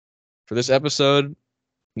For this episode,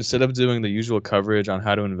 instead of doing the usual coverage on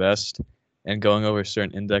how to invest and going over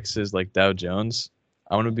certain indexes like Dow Jones,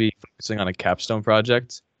 I want to be focusing on a capstone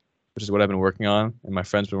project, which is what I've been working on, and my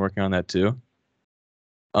friend's been working on that too.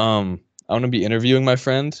 I want to be interviewing my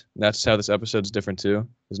friend. That's how this episode's different too.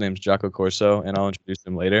 His name's Jaco Corso, and I'll introduce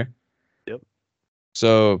him later. Yep.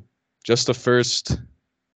 So, just to first,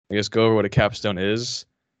 I guess, go over what a capstone is.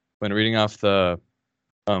 When reading off the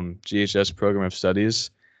GHS program of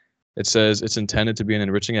studies, it says it's intended to be an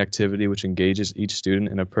enriching activity which engages each student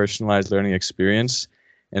in a personalized learning experience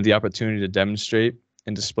and the opportunity to demonstrate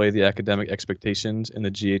and display the academic expectations in the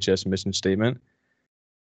GHS mission statement.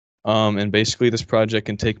 And basically, this project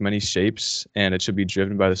can take many shapes, and it should be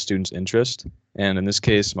driven by the student's interest. And in this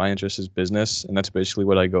case, my interest is business, and that's basically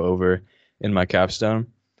what I go over in my capstone.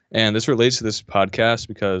 And this relates to this podcast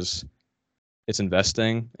because it's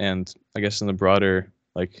investing, and I guess in the broader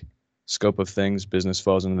scope of things, business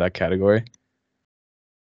falls into that category.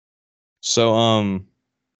 So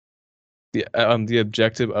the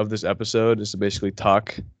objective of this episode is to basically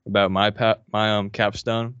talk about my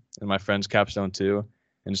capstone and my friend's capstone too,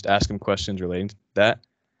 and just ask him questions relating to that.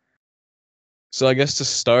 So I guess to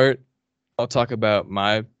start, I'll talk about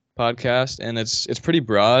my podcast, and it's pretty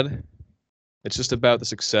broad. It's just about the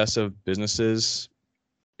success of businesses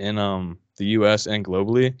in the U.S. and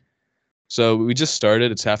globally. So we just started.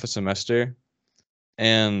 It's half a semester,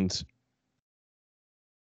 and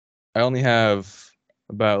I only have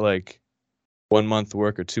about 1 month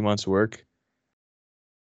work or 2 months work.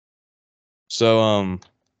 So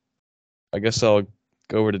I guess I'll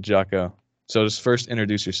go over to Jaco. So just first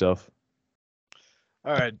introduce yourself.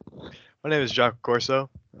 All right. My name is Jaco Corso.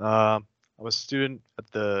 I'm a student at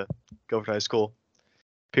the Guilford High School,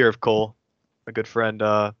 peer of Cole, a good friend.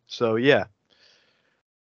 So yeah.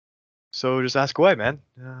 So just ask away, man.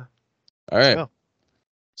 All Let's right. go.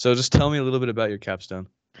 So just tell me a little bit about your capstone.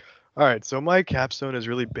 All right. So my capstone is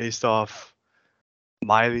really based off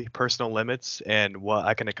my personal limits and what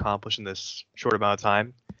I can accomplish in this short amount of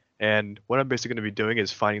time. And what I'm basically going to be doing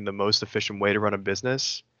is finding the most efficient way to run a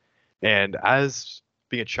business. And as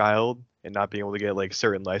being a child and not being able to get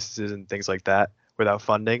certain licenses and things like that without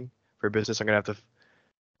funding for a business, I'm going to have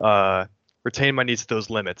to retain my needs to those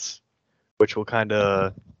limits, which will kind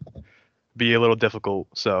of be a little difficult.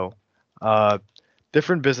 So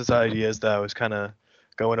different business ideas that I was kind of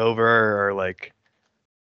going over are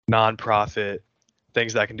nonprofit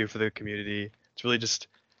things that I can do for the community. It's really just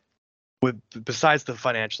besides the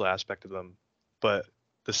financial aspect of them, but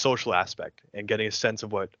the social aspect and getting a sense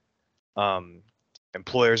of what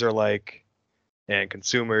employers are like and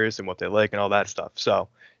consumers and what they like and all that stuff. So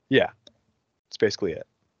yeah, that's basically it.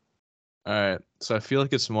 All right. So I feel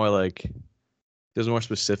like it's more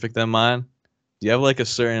specific than mine. Do you have a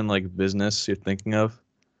certain business you're thinking of?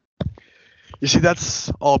 You see, that's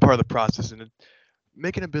all part of the process, and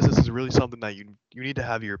making a business is really something that you need to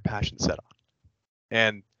have your passion set on.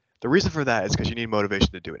 And the reason for that is because you need motivation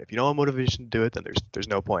to do it. If you don't have motivation to do it, then there's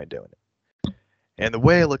no point in doing it. And the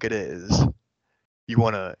way I look at it is you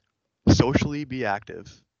want to socially be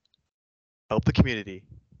active, help the community,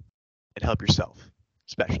 and help yourself,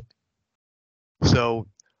 especially. So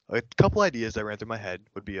a couple ideas that ran through my head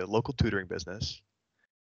would be a local tutoring business,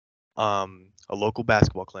 a local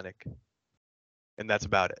basketball clinic, and that's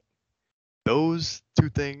about it. Those two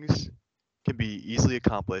things can be easily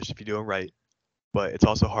accomplished if you do them right, but it's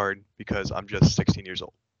also hard because I'm just 16 years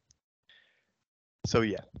old. So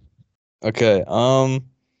yeah. Okay.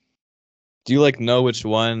 Do you know which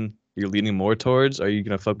one you're leaning more towards? Are you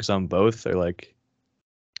gonna focus on both or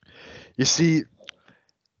You see,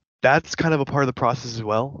 that's kind of a part of the process as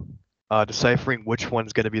well, deciphering which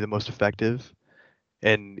one's going to be the most effective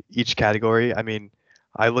in each category. I mean,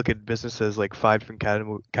 I look at business as 5 different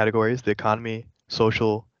categories: the economy,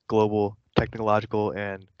 social, global, technological,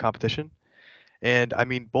 and competition. And I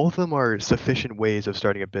mean, both of them are sufficient ways of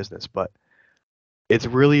starting a business, but it's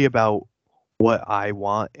really about what I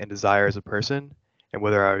want and desire as a person and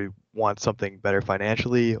whether I want something better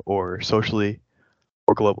financially or socially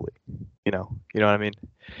or globally. You know what I mean?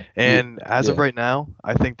 And as of Yeah. right now,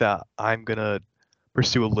 I think that I'm gonna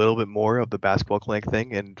pursue a little bit more of the basketball clinic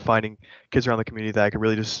thing and finding kids around the community that I can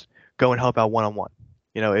really just go and help out one on one.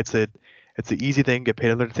 It's an easy thing, get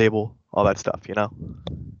paid under the table, all that stuff.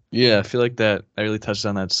 Yeah, I feel like that I really touched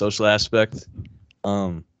on that social aspect.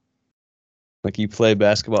 You play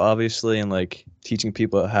basketball obviously, and teaching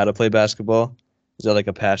people how to play basketball. Is that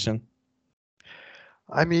a passion?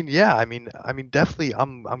 I mean, yeah, I mean, definitely,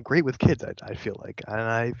 I'm great with kids. I feel like, and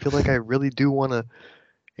I feel like I really do want to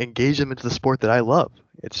engage them into the sport that I love.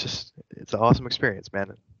 It's an awesome experience,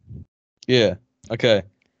 man. Yeah. Okay.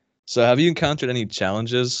 So have you encountered any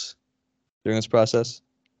challenges during this process?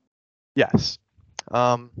 Yes.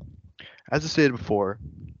 Um, as I stated before,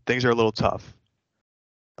 things are a little tough.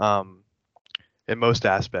 Um, in most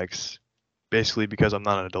aspects, basically because I'm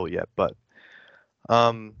not an adult yet, but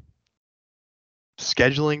um,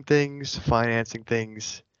 scheduling things, financing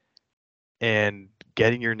things, and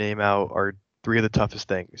getting your name out are three of the toughest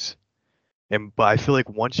things. And but I feel like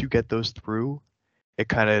once you get those through, it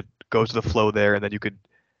kind of goes with the flow there, and then you could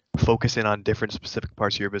focus in on different specific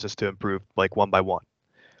parts of your business to improve, like one by one.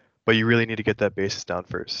 But you really need to get that basis down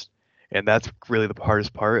first, and that's really the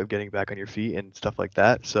hardest part of getting back on your feet and stuff like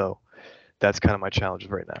that. So that's kind of my challenge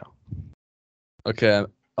right now. Okay.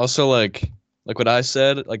 Also, like what I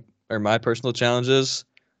said, like or my personal challenges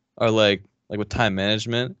are like with time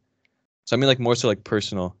management. So I mean like more so like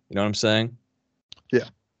personal. You know what I'm saying? Yeah.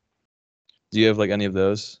 Do you have like any of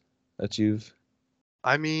those that you've?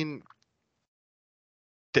 I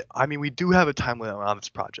mean, we do have a time limit on this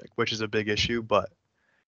project, which is a big issue, but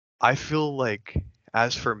I feel like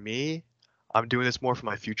as for me, I'm doing this more for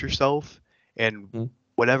my future self, and Hmm?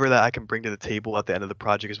 whatever that I can bring to the table at the end of the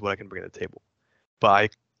project is what I can bring to the table. But I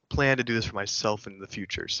plan to do this for myself in the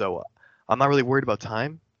future, so I'm not really worried about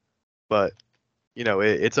time, but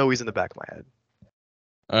it's always in the back of my head.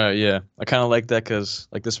 All right, yeah. I kind of like that because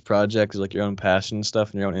like this project is like your own passion and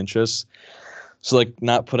stuff and your own interests. So like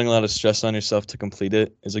not putting a lot of stress on yourself to complete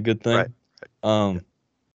it is a good Right. thing. Yeah. Um,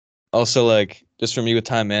 Also like just for me with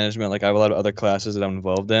time management, like I have a lot of other classes that I'm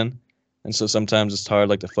involved in, and so sometimes it's hard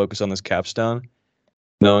like to focus on this capstone,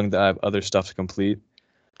 knowing that I have other stuff to complete.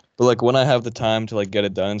 But like when I have the time to like get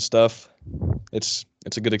it done and stuff, it's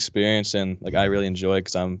a good experience and like I really enjoy it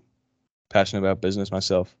because I'm passionate about business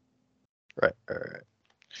myself. Right. Right.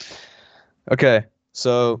 Okay,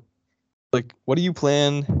 so like what do you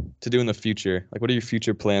plan to do in the future? Like what are your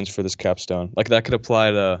future plans for this capstone? Like that could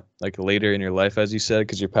apply to like later in your life, as you said,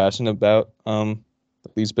 because you're passionate about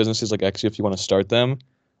these businesses, like actually if you want to start them,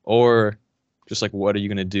 or just like what are you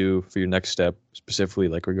gonna do for your next step specifically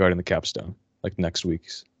like regarding the capstone, like next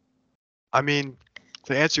week's? I mean,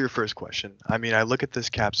 to answer your first question, I mean, I look at this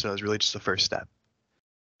capstone as really just the first step.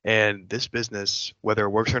 And this business, whether it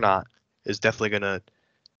works or not, is definitely going to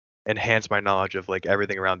enhance my knowledge of like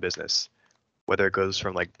everything around business, whether it goes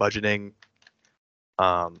from like budgeting,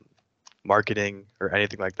 um, marketing, or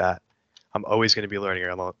anything like that. I'm always going to be learning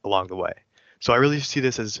along the way. So I really see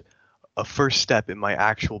this as a first step in my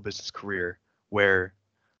actual business career where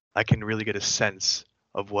I can really get a sense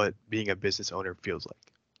of what being a business owner feels like.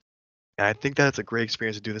 And I think that it's a great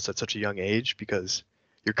experience to do this at such a young age because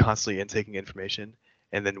you're constantly intaking information.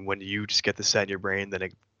 And then when you just get the set in your brain, then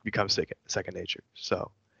it becomes second nature.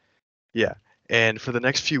 So, yeah. And for the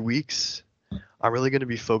next few weeks, I'm really going to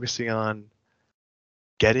be focusing on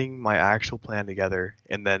getting my actual plan together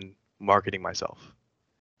and then marketing myself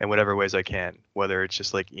in whatever ways I can, whether it's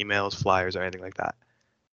just like emails, flyers, or anything like that.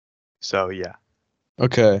 So, yeah.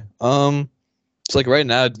 Okay. So like right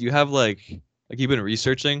now, do you have like you've been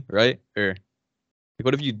researching, right? Or like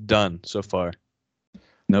what have you done so far?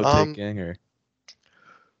 Note Um, taking or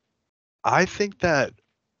I think that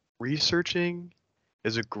researching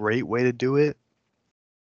is a great way to do it,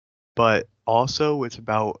 but also it's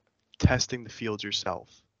about testing the fields yourself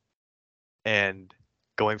and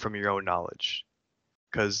going from your own knowledge.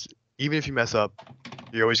 Because even if you mess up,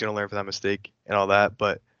 you're always going to learn from that mistake and all that.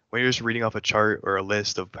 But when you're just reading off a chart or a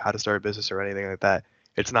list of how to start a business or anything like that,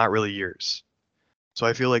 it's not really yours. So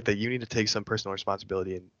I feel like that you need to take some personal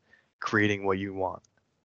responsibility in creating what you want.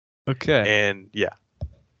 okay. And yeah,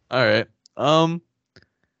 All right. Um,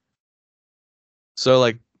 so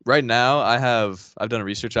like right now I've done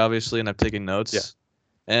research obviously and I've taken yeah, notes.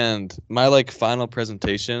 And my like final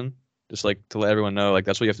presentation, just like to let everyone know, like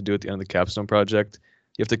that's what you have to do at the end of the capstone project.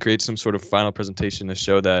 You have to create some sort of final presentation to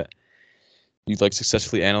show that you like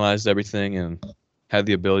successfully analyzed everything and had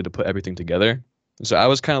the ability to put everything together. And so I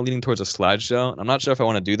was kind of leaning towards a slideshow. I'm not sure if I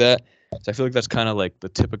want to do that. So I feel like that's kind of like the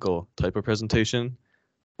typical type of presentation.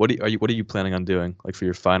 What are you planning on doing like for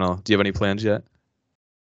your final? Do you have any plans yet?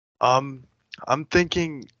 um, I'm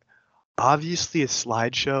thinking obviously a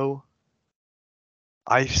slideshow.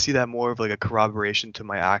 I see that more of like a corroboration to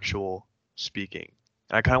my actual speaking.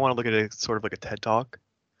 And I kind of want to look at it sort of like a TED Talk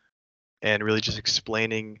and really just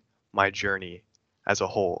explaining my journey as a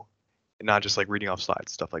whole and not just like reading off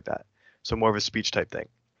slides, stuff like that. So more of a speech type thing.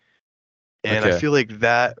 And I Okay. feel like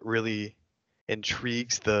that really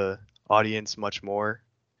intrigues the audience much more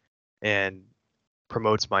and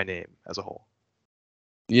promotes my name as a whole.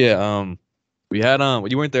 Yeah, we had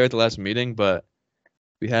you weren't there at the last meeting, but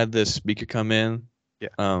we had this speaker come in.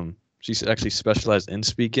 Yeah. She actually specialized in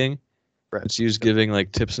speaking, Right. It's used giving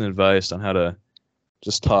like tips and advice on how to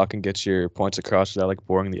just talk and get your points across without like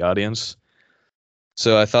boring the audience.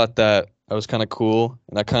 So I thought that was kind of cool,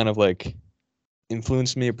 and that kind of like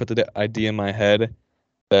influenced me or put the idea in my head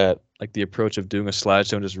that like the approach of doing a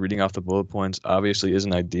slideshow and just reading off the bullet points obviously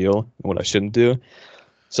isn't ideal and what I shouldn't do.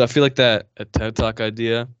 So I feel like that a TED Talk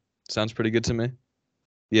idea sounds pretty good to me.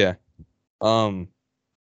 Yeah. Um,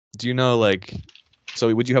 do you know like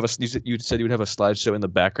so would you have a you said you would have a slideshow in the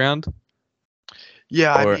background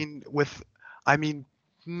Yeah, or I mean,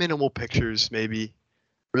 minimal pictures, maybe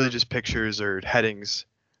really just pictures or headings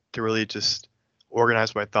to really just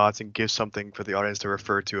organize my thoughts and give something for the audience to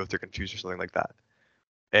refer to if they're confused or something like that.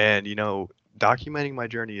 And documenting my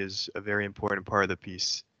journey is a very important part of the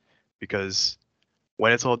piece because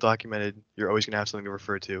when it's all documented, you're always going to have something to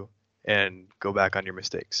refer to and go back on your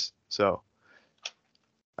mistakes. So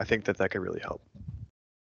I think that could really help.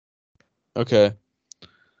 okay.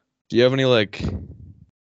 Do you have any like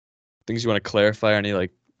things you want to clarify or any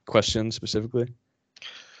like questions specifically?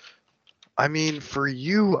 I mean, for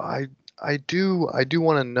you, I do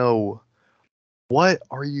want to know what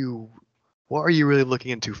are you what are you really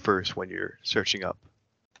looking into first when you're searching up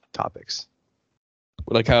topics?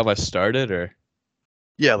 Like how have I started or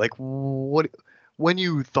Yeah, like what when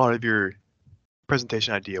you thought of your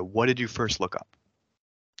presentation idea, what did you first look up?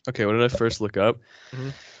 okay, what did I first look up? Hmm.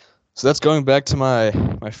 So that's going back to my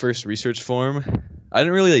first research form. I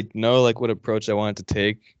didn't really like, know like what approach I wanted to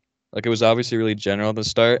take. Like it was obviously really general at the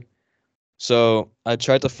start. So I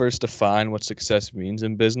tried to first define what success means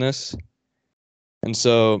in business. And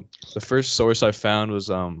so the first source I found was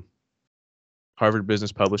Harvard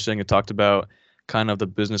Business Publishing. It talked about kind of the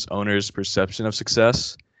business owner's perception of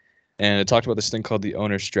success. And it talked about this thing called the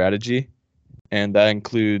owner strategy. And that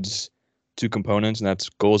includes two components, and that's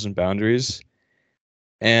goals and boundaries.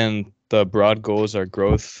 And the broad goals are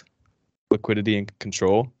growth, liquidity, and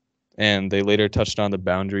control. And they later touched on the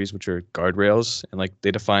boundaries, which are guardrails, and like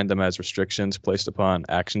they defined them as restrictions placed upon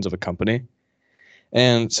actions of a company.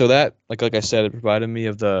 And so that, like I said, it provided me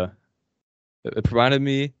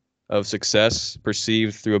of success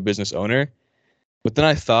perceived through a business owner. But then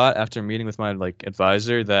I thought after meeting with my like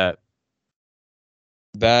advisor that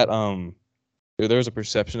there was a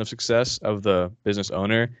perception of success of the business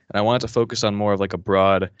owner, and I wanted to focus on more of like a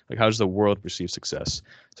broad, like how does the world perceive success?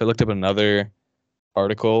 So I looked up another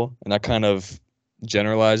article, and that kind of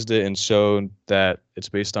generalized it and showed that it's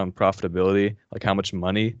based on profitability, like how much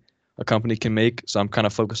money a company can make. So I'm kind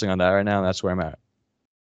of focusing on that right now, and that's where I'm at.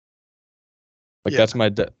 Like Yeah,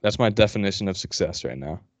 that's my definition of success right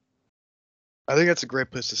now. I think that's a great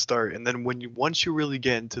place to start. And then once you really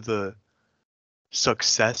get into the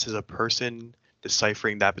success as a person,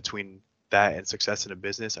 deciphering that between that and success in a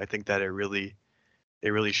business, I think that it really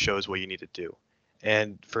shows what you need to do.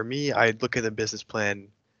 And for me, I look at the business plan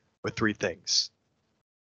with three things: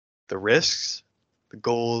 the risks, the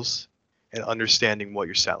goals, and understanding what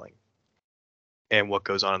you're selling and what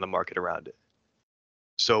goes on in the market around it.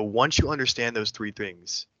 So once you understand those three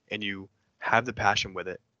things and you have the passion with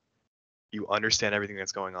it, you understand everything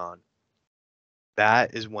that's going on,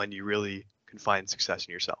 that is when you really can find success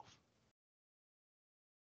in yourself.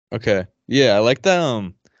 Okay. Yeah, I like that.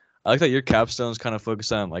 I like that your capstone's kind of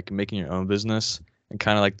focused on like making your own business and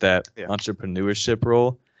kind of like that Yeah. entrepreneurship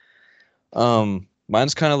role.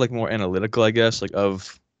 Mine's kind of like more analytical, I guess, like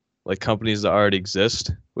of like companies that already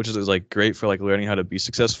exist, which is like great for like learning how to be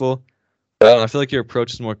successful. But I feel like your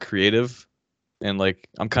approach is more creative, and like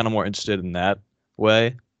I'm kind of more interested in that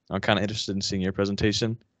way. I'm kind of interested in seeing your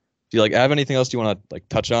presentation. Do you like have anything else you want to like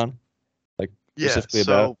touch on, like Yeah. specifically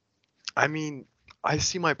about it? So, I mean, I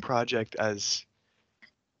see my project as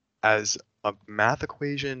a math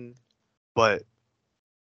equation, but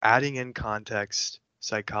adding in context,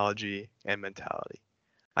 psychology, and mentality.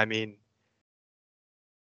 I mean,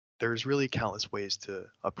 there's really countless ways to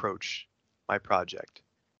approach my project.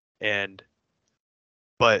 And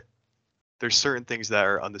but there's certain things that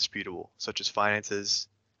are undisputable, such as finances,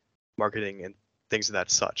 marketing, and things of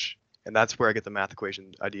that such. And that's where I get the math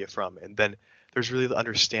equation idea from. And then there's really the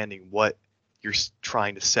understanding what you're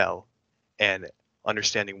trying to sell and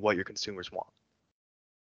understanding what your consumers want.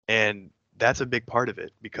 And that's a big part of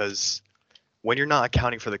it because when you're not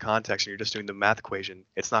accounting for the context and you're just doing the math equation,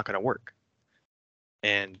 it's not going to work.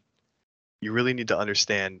 And you really need to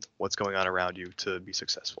understand what's going on around you to be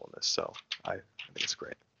successful in this. So I think it's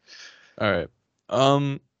great. All right.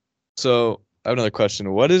 Um, so I have another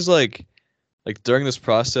question. What is like during this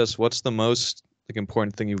process, what's the most like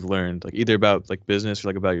important thing you've learned, like either about like business or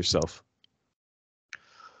like about yourself?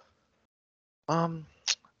 Um,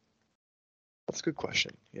 that's a good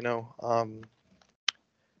question.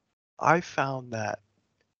 I found that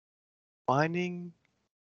finding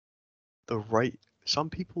the right, some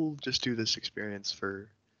people just do this experience for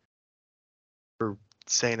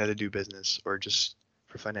saying that they do business or just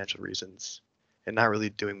for financial reasons and not really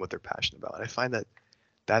doing what they're passionate about. And I find that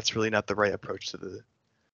that's really not the right approach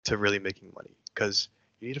to really making money, because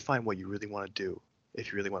you need to find what you really want to do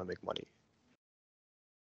if you really want to make money.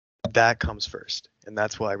 That comes first, and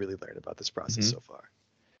that's what I really learned about this process so far.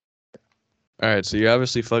 All right, so you're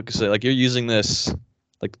obviously focusing, like you're using this,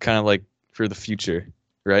 like kind of like for the future,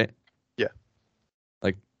 right? Yeah.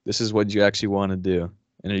 Like this is what you actually want to do,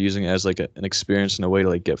 and you're using it as like an experience and a way to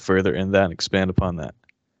like get further in that and expand upon that.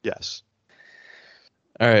 Yes.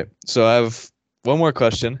 All right, so I have one more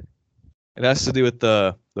question. It has to do with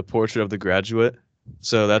the portrait of the graduate.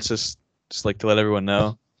 So that's just like to let everyone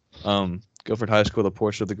know. Guilford High School, the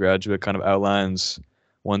portrait of the graduate kind of outlines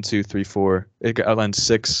 1, 2, 3, 4. It outlines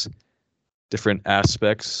 6 different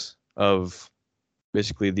aspects of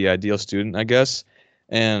basically the ideal student, I guess.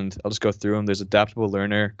 And I'll just go through them. There's adaptable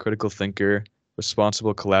learner, critical thinker,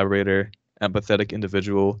 responsible collaborator, empathetic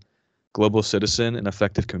individual, global citizen, and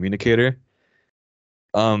effective communicator.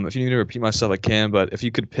 If you need me to repeat myself, I can, but if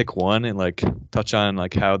you could pick one and like touch on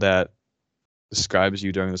like how that describes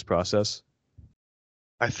you during this process.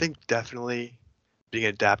 I think definitely being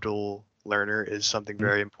an adaptable learner is something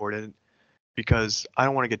very important, because I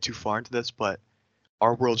don't want to get too far into this, but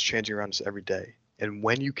our world's changing around us every day. And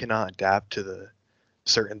when you cannot adapt to the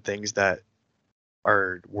certain things that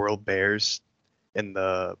our world bears in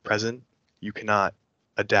the present, you cannot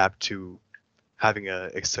adapt to having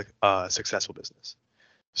a successful business.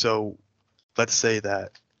 So let's say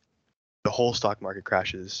that the whole stock market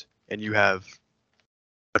crashes and you have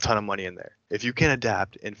a ton of money in there. If you can't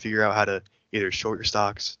adapt and figure out how to either short your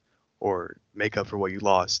stocks or make up for what you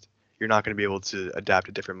lost, you're not going to be able to adapt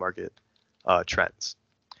to different market trends.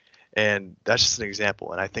 And that's just an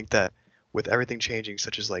example. And I think that with everything changing,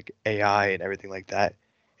 such as like AI and everything like that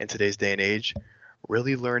in today's day and age,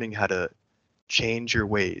 really learning how to change your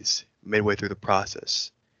ways midway through the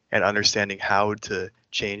process and understanding how to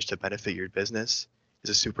change to benefit your business is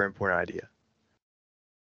a super important idea.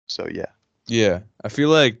 So yeah. Yeah, I feel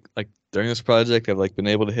like during this project, I've like been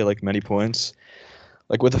able to hit like many points.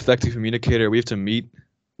 Like with effective communicator, we have to meet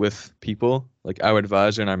with people, like our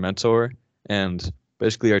advisor and our mentor, and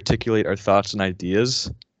basically articulate our thoughts and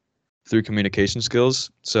ideas through communication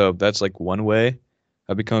skills. So that's like one way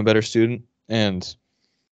I become a better student. And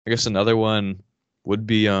I guess another one would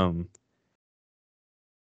be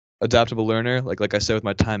adaptable learner. Like I said with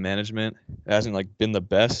my time management, it hasn't like been the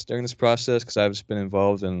best during this process because I've just been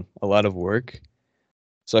involved in a lot of work.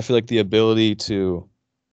 So I feel like the ability to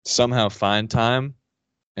somehow find time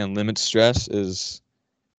and limit stress is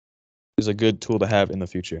a good tool to have in the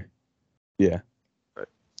future. Yeah. Right.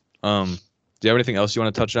 Do you have anything else you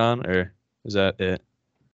want to touch on, or is that it?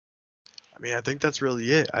 I mean, I think that's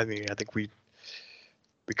really it. I mean, I think we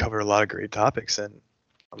covered a lot of great topics, and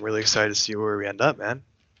I'm really excited to see where we end up, man.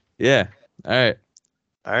 Yeah. All right.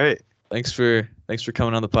 All right. Thanks for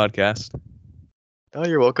coming on the podcast. Oh,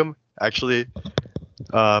 you're welcome. Actually,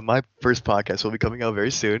 my first podcast will be coming out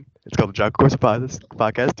very soon. It's called the Jaco Corso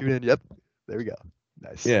podcast. Tune in. Yep. There we go.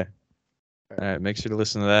 Nice. Yeah. All right. Make sure to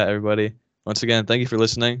listen to that, everybody. Once again, thank you for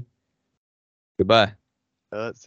listening. Goodbye.